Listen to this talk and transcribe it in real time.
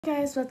Hey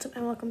guys, what's up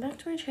and welcome back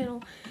to my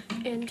channel.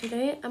 And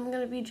today I'm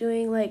gonna be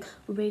doing like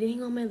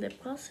rating on my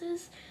lip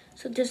glosses.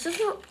 So this is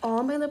not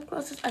all my lip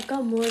glosses. I've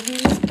got more of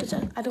these, but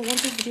I don't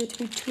want this video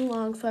to be too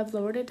long, so I've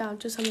lowered it down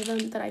to some of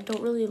them that I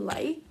don't really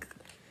like,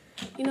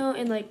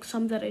 and like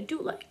some that I do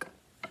like.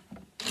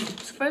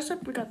 So first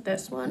up, we got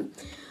this one.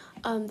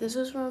 This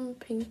is from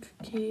Pink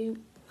Key.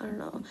 I don't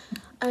know.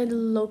 I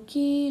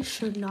low-key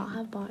should not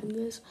have bought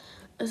this.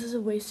 This is a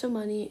waste of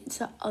money. It's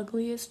the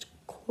ugliest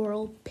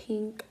coral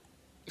pink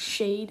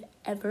shade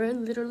ever. It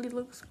literally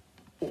looks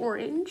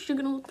orange. You're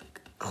gonna look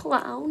like a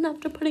clown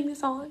after putting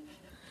this on.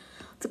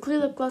 The clear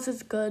lip gloss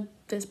is good.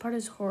 This part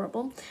is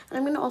horrible. And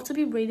I'm gonna also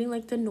be rating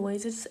like the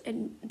noises it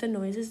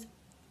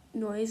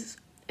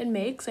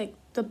makes, like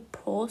the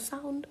pull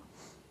sound.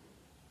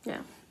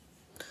 Yeah.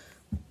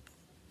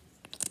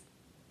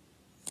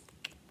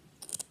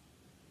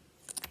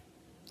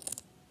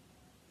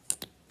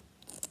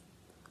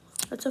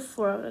 That's a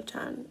 4 out of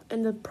 10.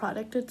 And the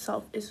product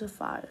itself is a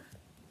 5.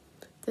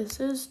 The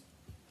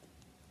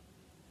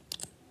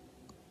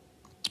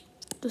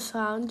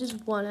sound is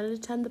 1 out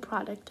of 10. The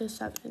product is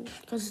 7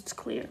 because it's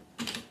clear.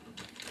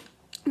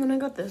 And then I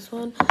got this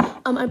one.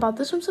 I bought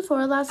this from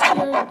Sephora last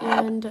year,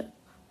 and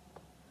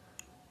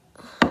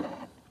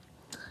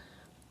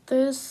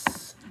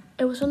it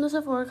was from the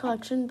Sephora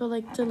collection, but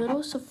like the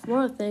little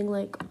Sephora thing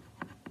like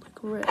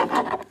ripped.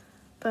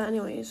 But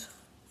anyways.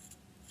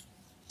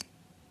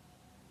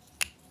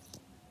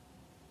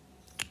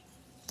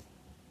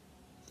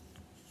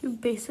 You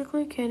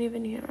basically can't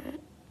even hear it.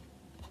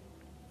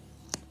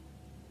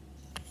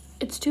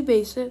 It's too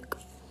basic.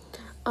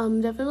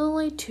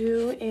 Definitely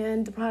 2,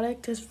 and the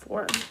product is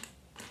 4.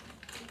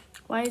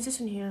 Why is this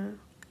in here?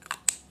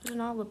 This is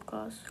not lip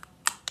gloss.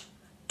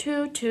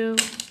 2, 2,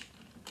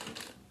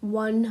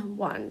 1,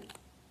 1. This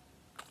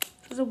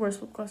is the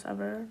worst lip gloss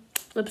ever.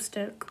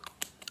 Lipstick.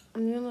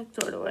 I'm gonna like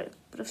throw it away.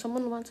 But if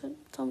someone wants it,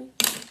 tell me.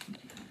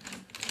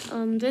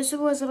 This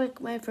was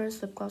like my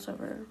first lip gloss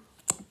ever.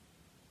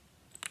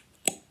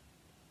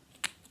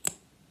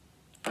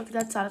 Okay,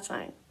 that's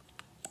satisfying.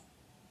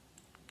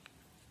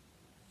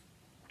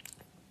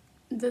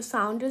 The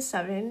sound is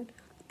 7.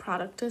 The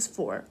product is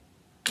 4.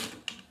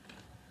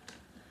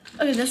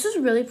 Okay, this is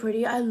really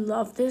pretty. I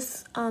love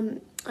this. Oh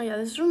yeah,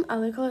 this is from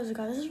LA Colors. I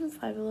got this is from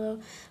Five Below.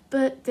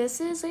 But this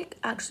is like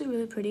actually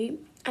really pretty.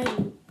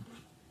 And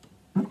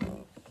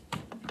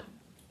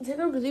it's like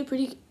a really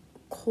pretty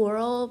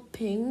coral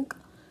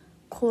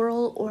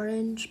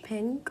orange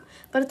pink.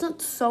 But it's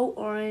not so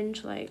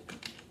orange like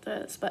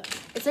this, but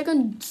it's like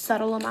a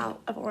subtle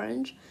amount of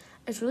orange.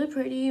 It's really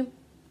pretty,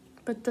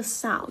 but the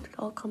sound, it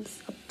all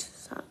comes up to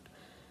sound.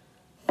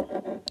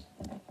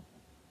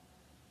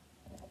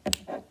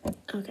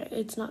 Okay,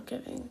 it's not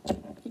giving.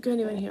 You can't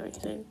even hear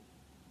anything.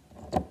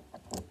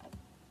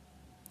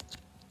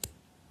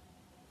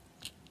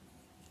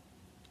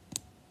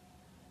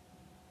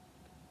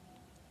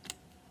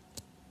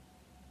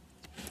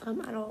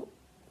 I don't.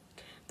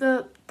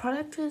 The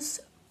product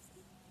is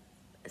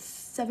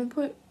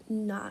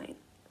 7.9.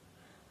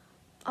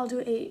 I'll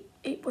do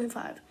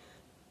 8.5.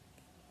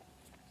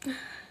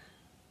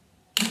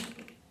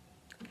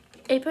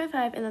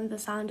 8.5, and then the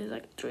sound is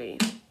like 3.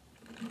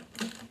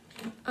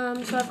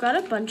 So I've got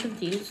a bunch of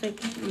these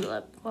like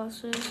lip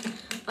glosses,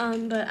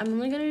 but I'm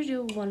only gonna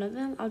do one of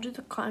them. I'll do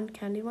the cotton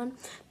candy one.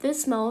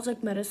 This smells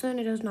like medicine.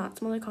 It does not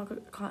smell like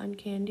cotton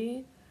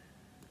candy.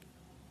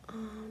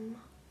 No,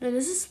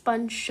 this is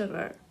sponge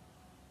sugar.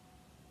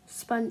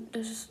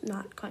 This is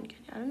not cotton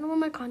candy. I don't know where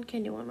my cotton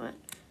candy one went.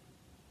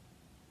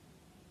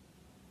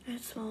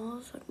 It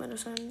smells like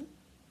medicine.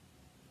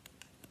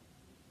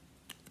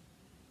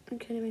 I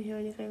can't even hear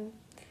anything.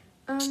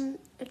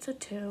 It's a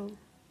 2.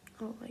 I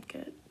don't like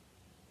it.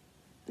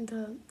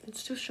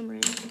 It's too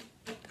shimmery.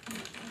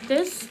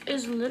 This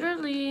is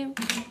literally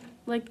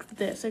like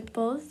this. Like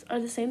both are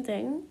the same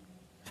thing.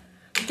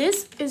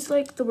 This is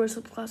like the worst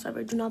lip gloss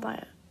ever. Do not buy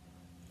it.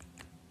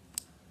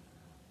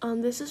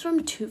 This is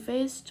from Too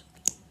Faced.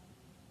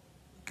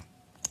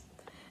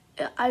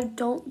 I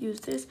don't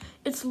use this.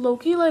 It's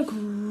low-key like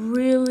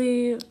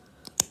really,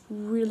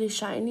 really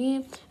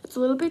shiny. It's a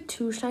little bit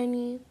too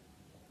shiny.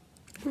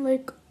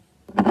 Like,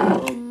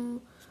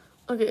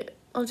 okay,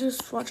 I'll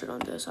just swatch it on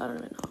this. I don't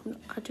even know.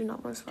 I do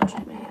not want to swatch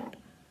it in my hand.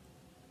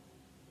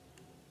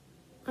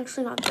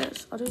 Actually, not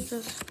this. I'll do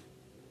this.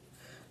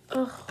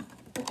 Ugh,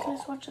 what can I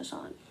swatch this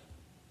on?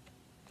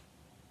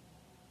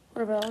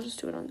 Whatever, I'll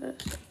just do it on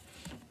this.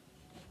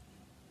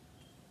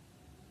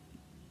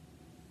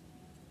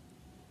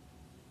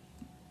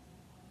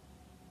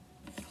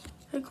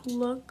 Like,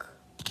 look.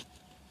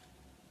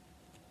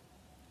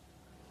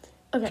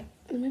 Okay,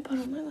 let me put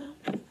it on my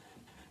lap.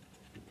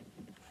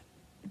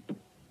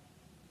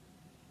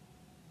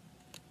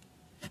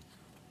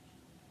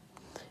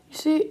 You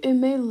see, it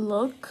may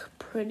look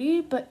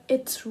pretty, but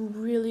it's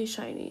really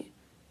shiny.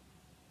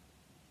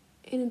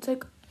 And it's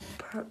like,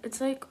 it's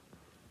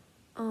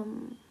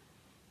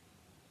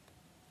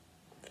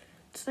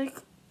like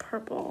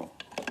purple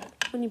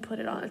when you put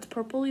it on. It's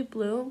purpley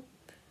blue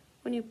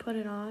when you put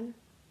it on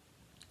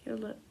your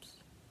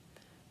lips.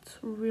 It's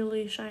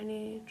really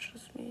shiny,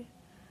 trust me.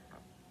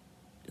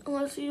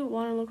 Unless you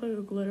want to look like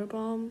a glitter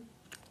bomb,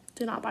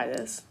 do not buy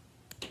this.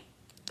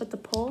 But the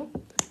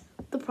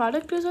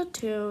product is a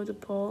 2. The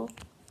pull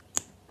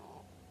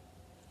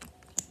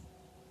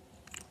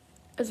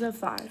is a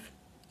 5.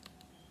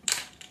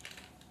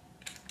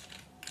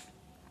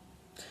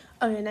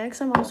 Okay,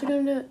 next I'm also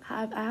going to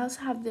have, I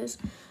also have this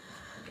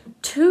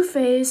Too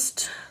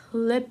Faced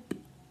lip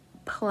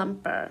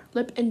plumper,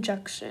 lip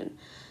injection.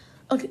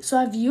 Okay, so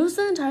I've used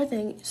the entire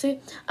thing.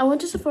 See, I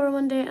went to Sephora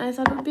one day and I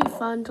thought it would be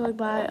fun to like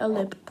buy a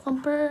lip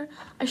plumper.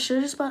 I should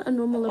have just bought a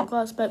normal lip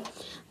gloss, but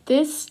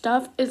this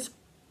stuff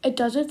it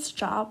does its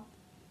job.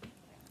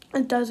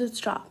 It does its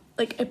job.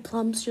 Like, it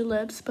plumps your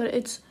lips,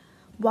 but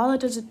while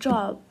it does its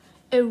job,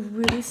 it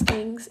really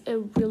stings,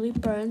 it really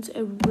burns,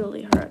 it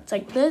really hurts.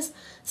 Like, this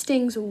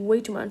stings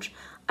way too much.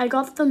 I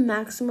got the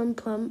maximum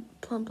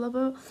plump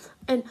level,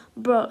 and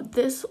bro,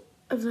 this,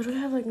 I literally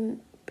have like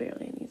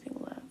barely anything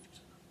left.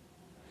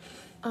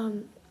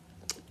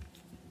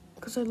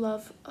 Because I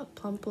love a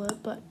plump lip,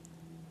 but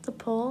the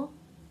pull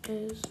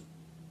is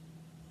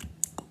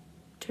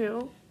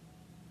 2.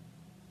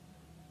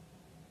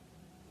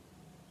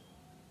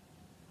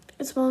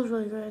 It smells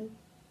really good.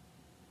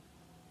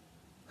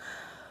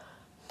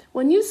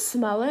 When you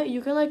smell it, you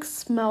can like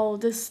smell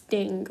the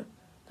sting,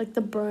 like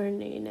the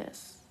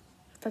burniness,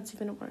 if that's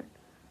even a word.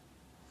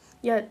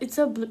 Yeah, it's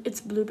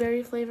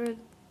blueberry flavored.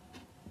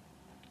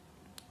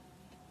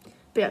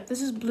 But yeah,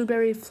 this is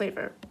blueberry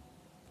flavor.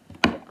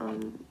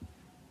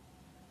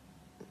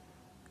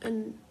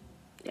 And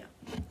yeah,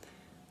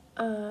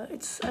 I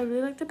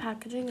really like the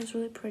packaging. It's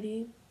really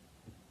pretty.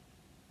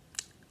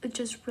 It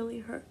just really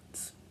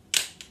hurts.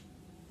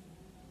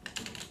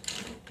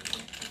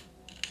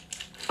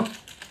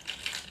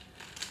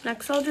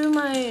 Next, I'll do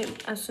my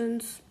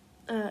Essence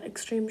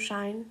Extreme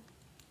Shine.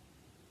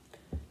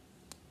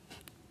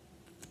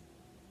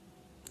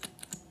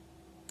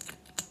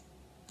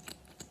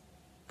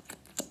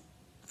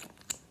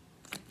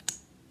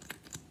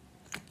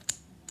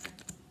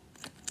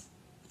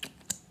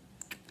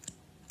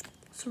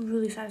 It's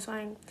really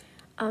satisfying.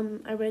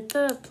 I rate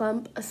the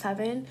plump a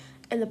 7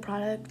 and the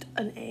product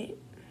an 8.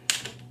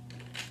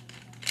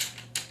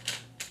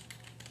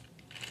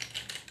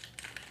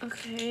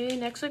 Okay,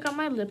 next I got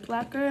my lip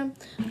lacquer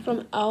from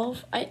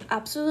e.l.f. I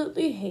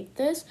absolutely hate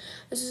this.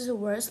 This is the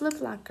worst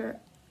lip lacquer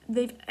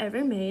they've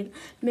ever made.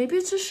 Maybe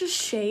it's just a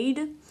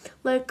shade.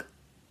 Like,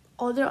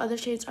 all their other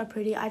shades are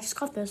pretty. I just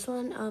got this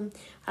one.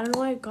 I don't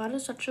know why I got it.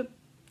 Such a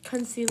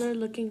concealer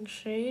looking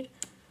shade.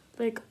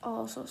 Like,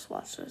 oh, so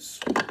swatch this.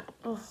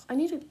 Oh, I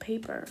need a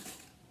paper.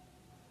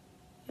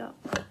 Yeah.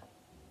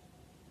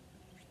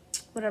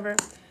 Whatever.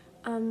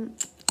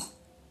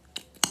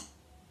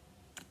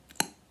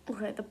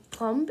 Okay, the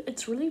plump,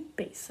 it's really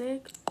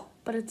basic,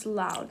 but it's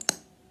loud.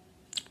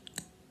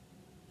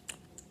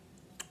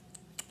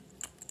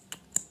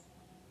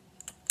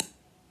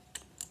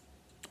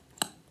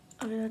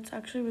 Okay, that's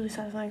actually really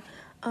satisfying.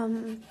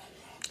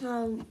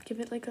 I'll give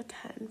it like a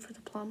 10 for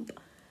the plump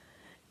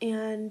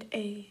and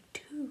a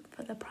 2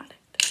 for the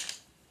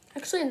product.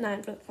 Actually, a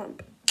 9 for the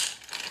plump.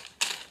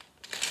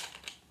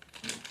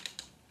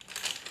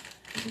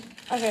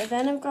 Okay,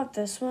 then I've got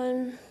this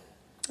one.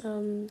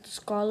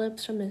 Scar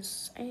Lips from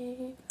Miss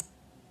A.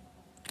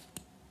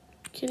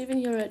 Can't even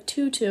hear it.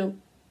 2.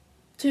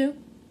 And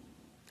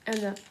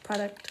the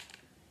product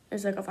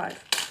is like a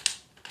 5.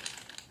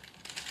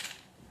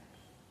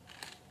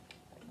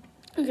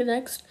 Okay,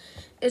 next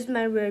is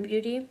my Rare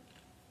Beauty.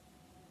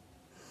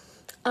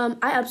 I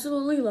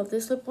absolutely love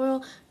this lip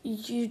oil.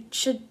 You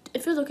should,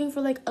 if you're looking for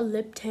like a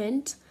lip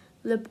tint,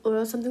 lip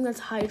oil, something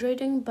that's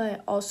hydrating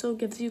but also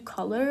gives you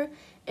color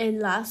and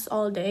lasts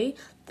all day,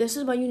 this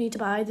is what you need to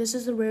buy. This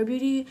is the Rare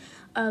Beauty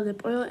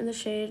lip oil in the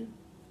shade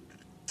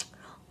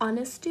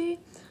Honesty.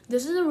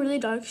 This is a really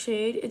dark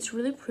shade. It's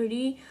really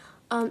pretty.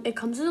 It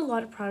comes with a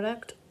lot of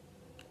product.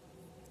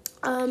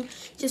 Yeah,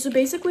 so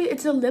basically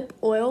it's a lip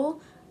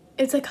oil.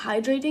 It's like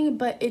hydrating,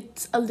 but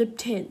it's a lip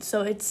tint,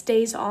 so it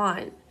stays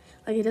on.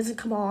 Like, it doesn't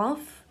come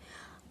off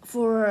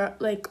for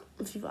like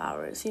a few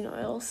hours, you know,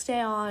 it'll stay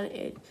on.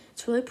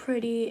 It's really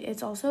pretty.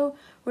 It's also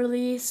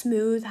really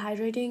smooth,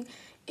 hydrating,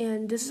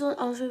 and this is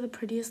honestly the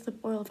prettiest lip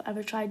oil I've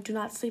ever tried. Do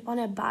not sleep on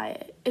it, buy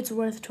it. It's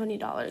worth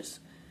 $20.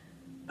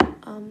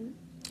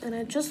 And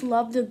I just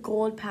love the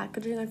gold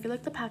packaging. I feel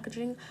like the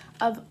packaging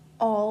of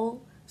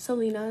all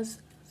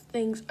Selena's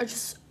things are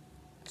just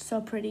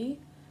so pretty.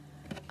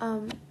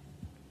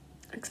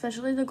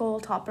 Especially the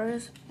gold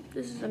toppers.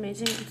 This is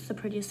amazing. It's the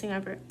prettiest thing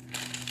ever.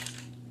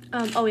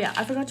 Oh yeah,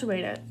 I forgot to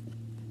rate it.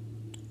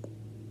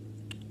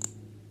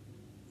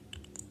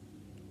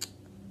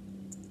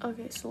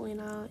 Okay,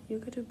 Selena, you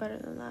could do better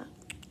than that.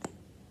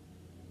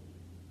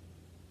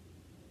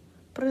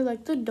 But I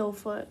like the doe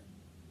foot.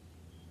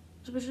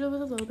 Especially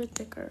with a little bit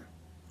thicker.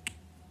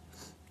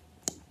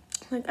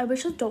 Like, I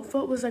wish the doe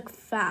foot was like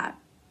fat.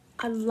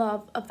 I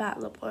love a fat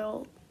lip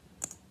oil.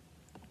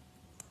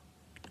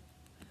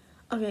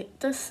 Okay,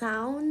 the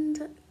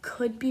sound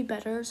could be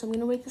better, so I'm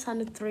gonna rate the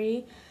sound a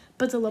 3,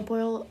 but the lip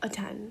oil a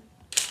 10.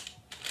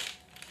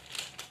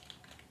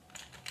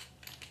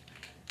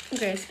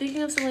 Okay,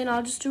 speaking of Selena,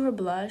 I'll just do her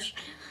blush.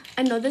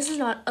 I know this is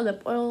not a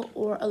lip oil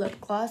or a lip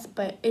gloss,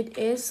 but it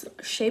is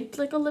shaped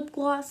like a lip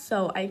gloss,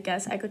 so I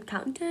guess I could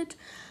count it.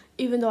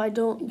 Even though I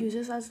don't use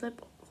this as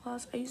lip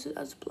gloss, I use it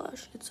as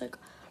blush. It's like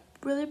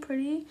really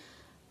pretty.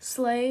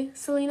 Slay,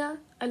 Selena.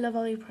 I love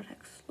all your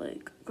products.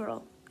 Like,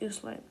 girl, you're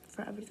slay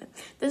for everything.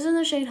 This is in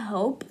the shade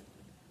Hope.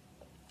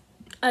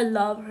 I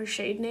love her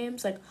shade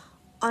names, like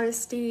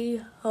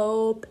Honesty,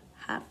 Hope,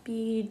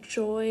 Happy,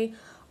 Joy.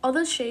 All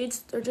those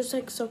shades, they're just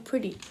like so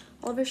pretty.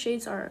 All of her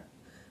shades are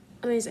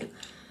amazing.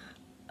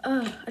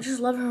 I just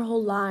love her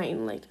whole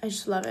line. Like, I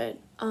just love it.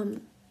 Okay,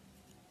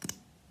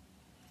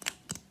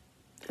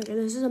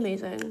 this is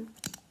amazing.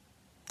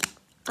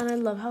 And I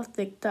love how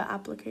thick the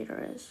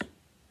applicator is.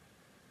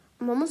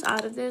 I'm almost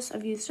out of this.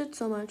 I've used it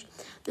so much.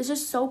 This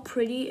is so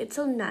pretty. It's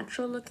so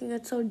natural looking.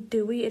 It's so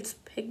dewy. It's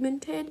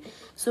pigmented.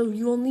 So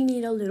you only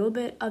need a little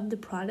bit of the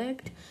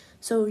product.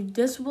 So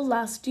this will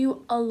last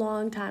you a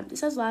long time.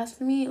 This has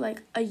lasted me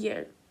like a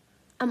year.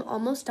 I'm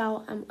almost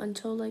out. I'm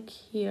until like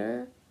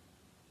here.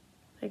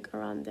 Like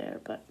around there.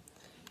 But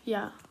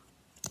yeah.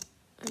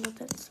 I love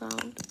that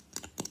sound.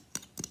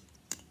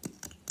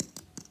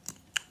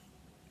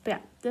 But yeah,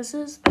 this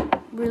is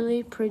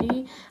really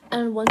pretty.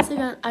 And once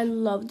again, I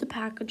love the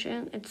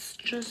packaging. It's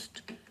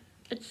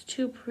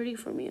too pretty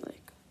for me.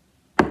 Like,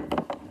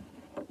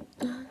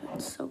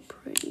 it's so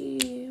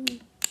pretty.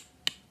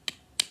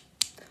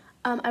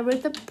 I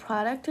rate the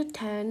product a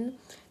 10,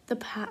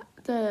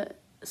 the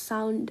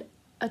sound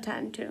a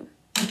 10 too.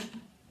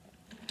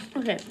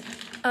 Okay,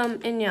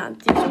 and yeah,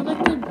 these are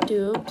like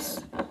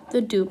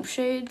the dupe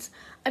shades.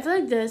 I feel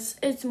like this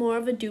is more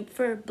of a dupe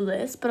for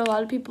Bliss, but a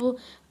lot of people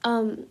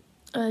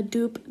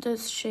dupe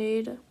this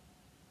shade.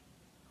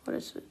 What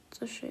is it?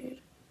 It's a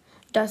shade.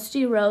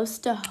 Dusty Rose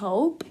to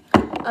Hope.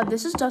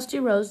 This is Dusty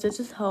Rose. This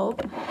is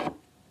Hope.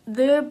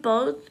 They're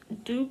both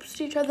dupes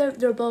to each other.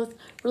 They're both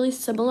really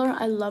similar.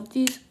 I love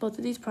both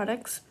of these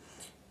products.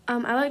 I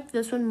like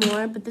this one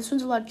more, but this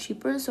one's a lot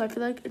cheaper, so I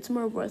feel like it's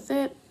more worth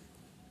it.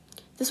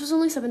 This was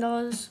only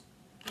 $7.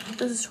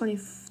 This is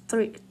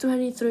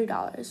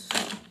 $23.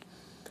 So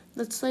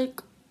that's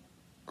like,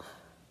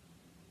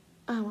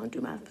 I don't want to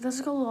do math, but that's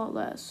like a lot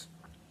less.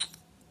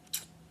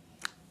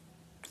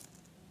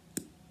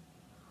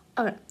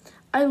 Okay,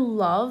 I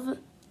love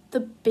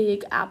the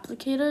big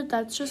applicator.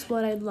 That's just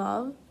what I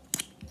love.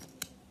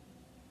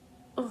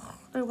 Ugh,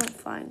 it went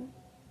fine.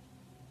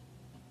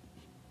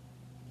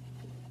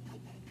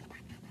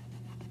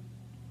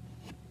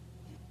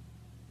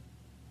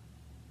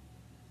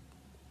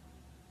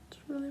 It's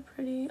really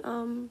pretty.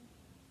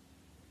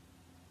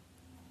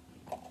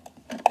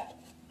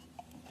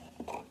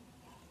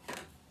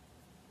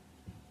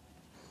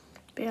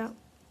 But yeah.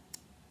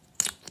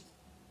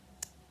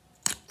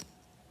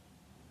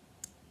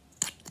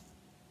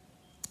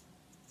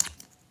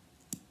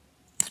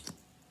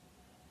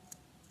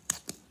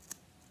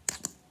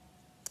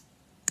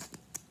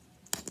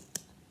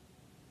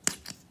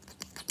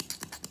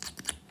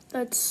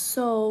 That's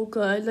so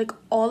good. Like,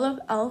 all of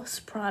e.l.f.'s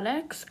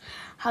products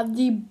have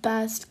the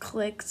best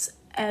clicks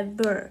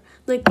ever.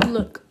 Like,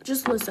 look,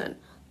 just listen.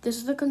 This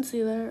is the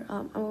concealer.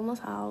 I'm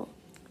almost out.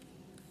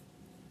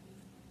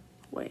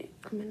 Wait,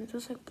 I'm gonna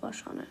just like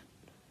blush on it.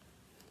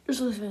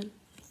 Just listen.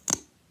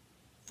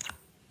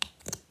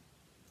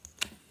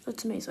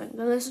 That's amazing.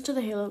 Then listen to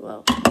the Halo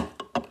Glow.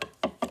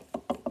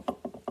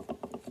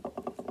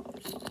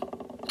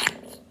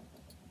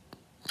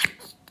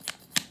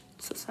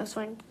 So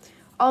satisfying.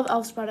 All of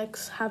e.l.f.'s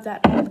products have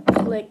that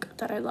click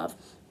that I love.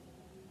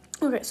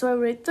 Okay, so I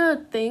rate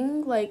the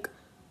thing like,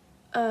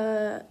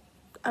 the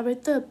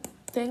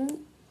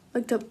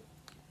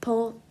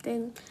pull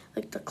thing,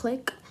 like the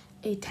click,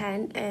 a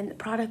 10, and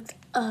product,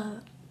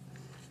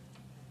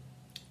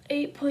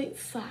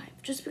 8.5,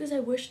 just because I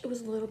wish it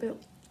was a little bit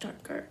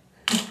darker.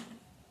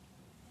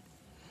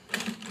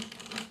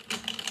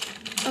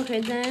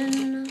 Okay,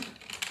 then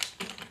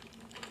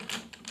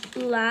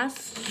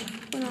last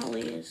but not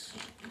least,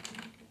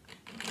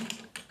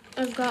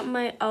 I've got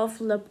my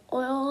e.l.f. lip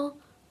oil.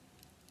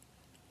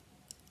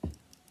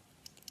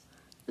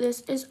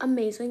 This is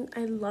amazing.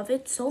 I love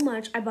it so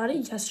much. I bought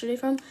it yesterday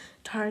from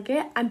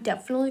Target. I'm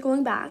definitely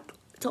going back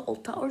to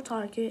Ulta or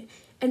Target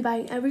and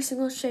buying every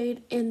single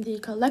shade in the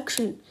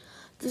collection.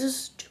 This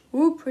is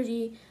too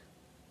pretty.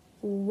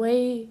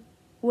 Way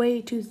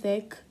too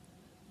thick.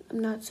 I'm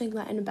not saying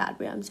that in a bad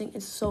way. I'm saying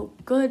it's so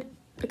good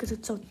because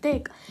it's so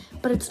thick,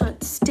 but it's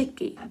not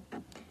sticky.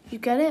 You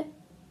get it?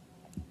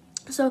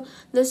 So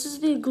this is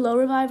the Glow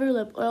Reviver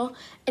lip oil.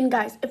 And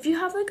guys, if you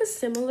have like a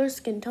similar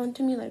skin tone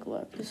to me, like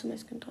look, this is my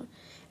skin tone.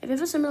 If you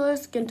have a similar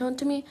skin tone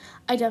to me,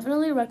 I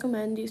definitely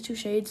recommend these two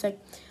shades, like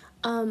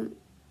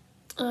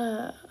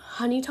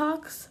Honey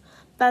Talks.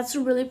 That's a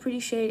really pretty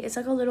shade. It's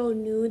like a little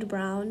nude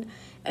brown.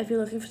 If you're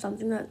looking for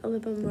something that's a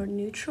little bit more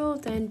neutral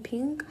than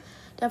pink,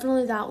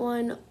 definitely that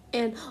one.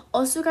 And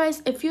also,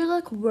 guys, if you're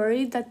like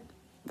worried that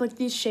like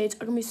these shades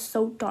are gonna be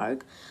so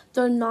dark,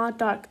 they're not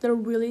dark. They're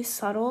really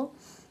subtle.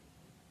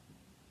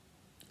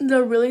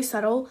 They're really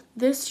subtle.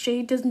 This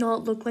shade does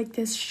not look like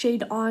this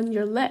shade on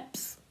your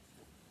lips.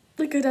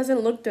 Like, it doesn't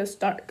look this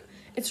dark.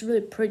 It's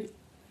really pretty.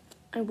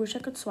 I wish I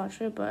could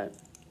swatch it, but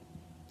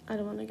I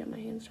don't want to get my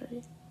hands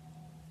dirty.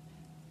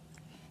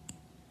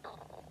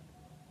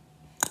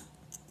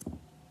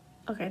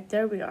 Okay,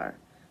 there we are.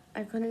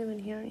 I couldn't even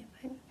hear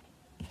anything.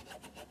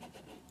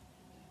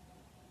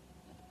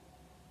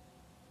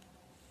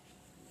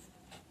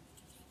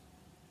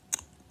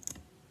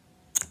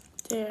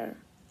 There.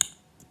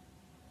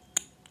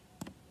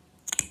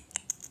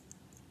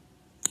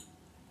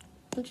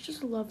 I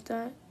just love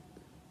that.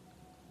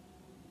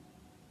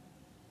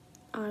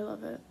 I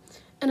love it.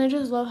 And I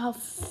just love how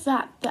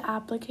fat the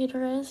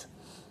applicator is.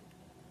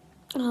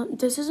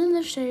 This is in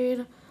the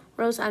shade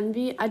Rose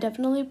Envy. I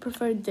definitely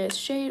prefer this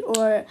shade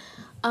or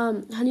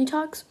Honey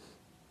Talks.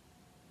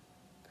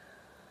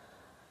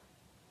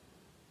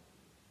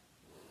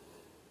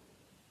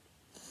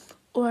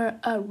 Or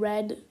a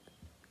red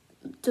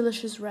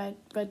delicious,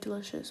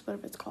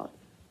 whatever it's called.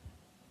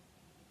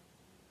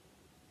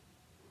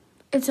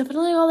 It's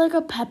definitely got like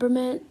a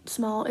peppermint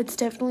smell. It's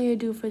definitely a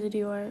dupe for the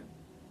Dior.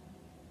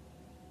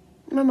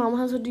 My mom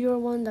has a Dior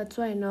one, that's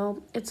why I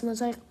know. It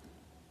smells like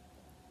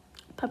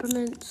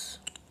peppermints.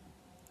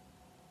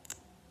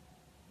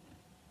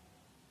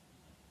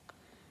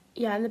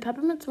 Yeah, and the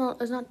peppermint smell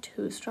is not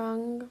too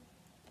strong.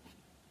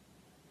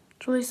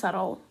 It's really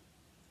subtle.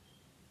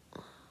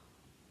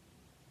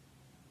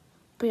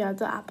 But yeah,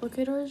 the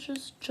applicator is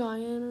just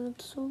giant and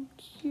it's so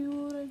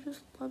cute. I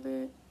just love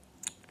it.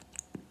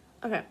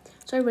 Okay,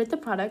 so I rate the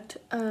product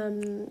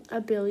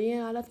 1,000,000,000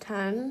 out of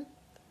 10.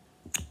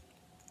 And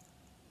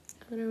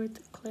then I rate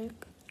the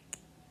click.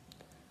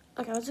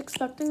 Okay, I was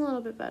expecting a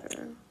little bit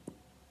better.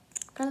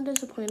 Kind of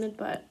disappointed,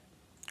 but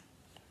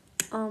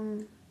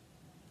I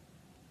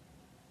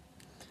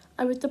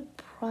rate the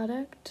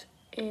product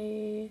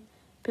a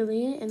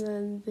 1,000,000,000, and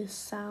then the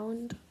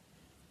sound,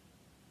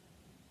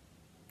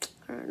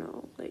 I don't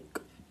know, like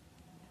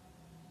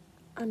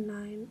a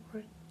 9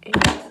 or 8.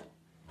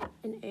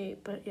 An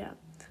 8, but yeah.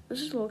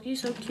 This is low-key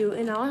so cute.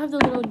 And now I have the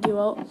little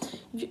duo.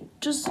 You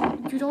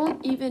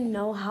don't even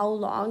know how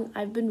long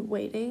I've been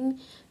waiting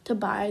to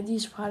buy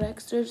these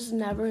products. They're just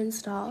never in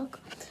stock.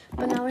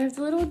 But now I have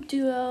the little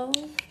duo.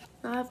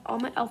 Now I have all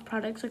my e.l.f.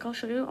 products. Like, I'll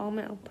show you all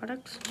my e.l.f.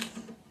 products.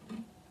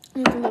 I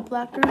have the lip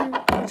lacquer,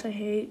 which I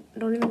hate.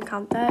 Don't even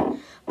count that.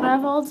 But I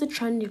have all of the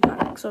trendy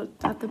products. So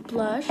I have the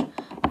blush,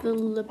 the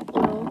lip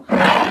oil,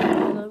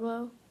 the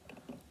logo.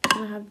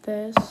 And I have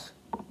this.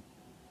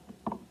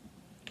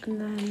 And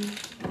then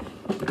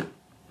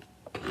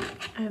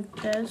I have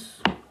this.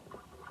 And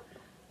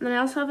then I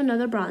also have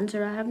another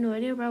bronzer. I have no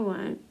idea where I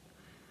went.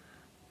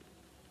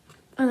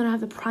 And then I have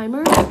the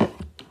primer.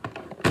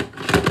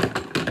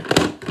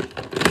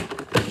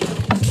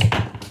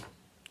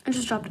 I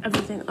just dropped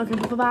everything. Okay,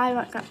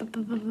 bye-bye.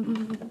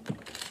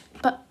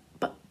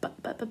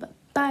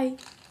 Bye.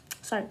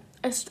 Sorry,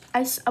 I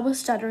was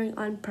stuttering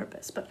on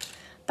purpose, but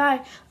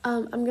bye.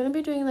 I'm gonna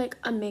be doing like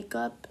a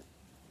makeup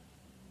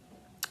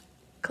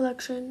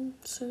collection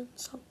soon,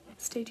 so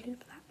stay tuned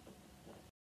for that.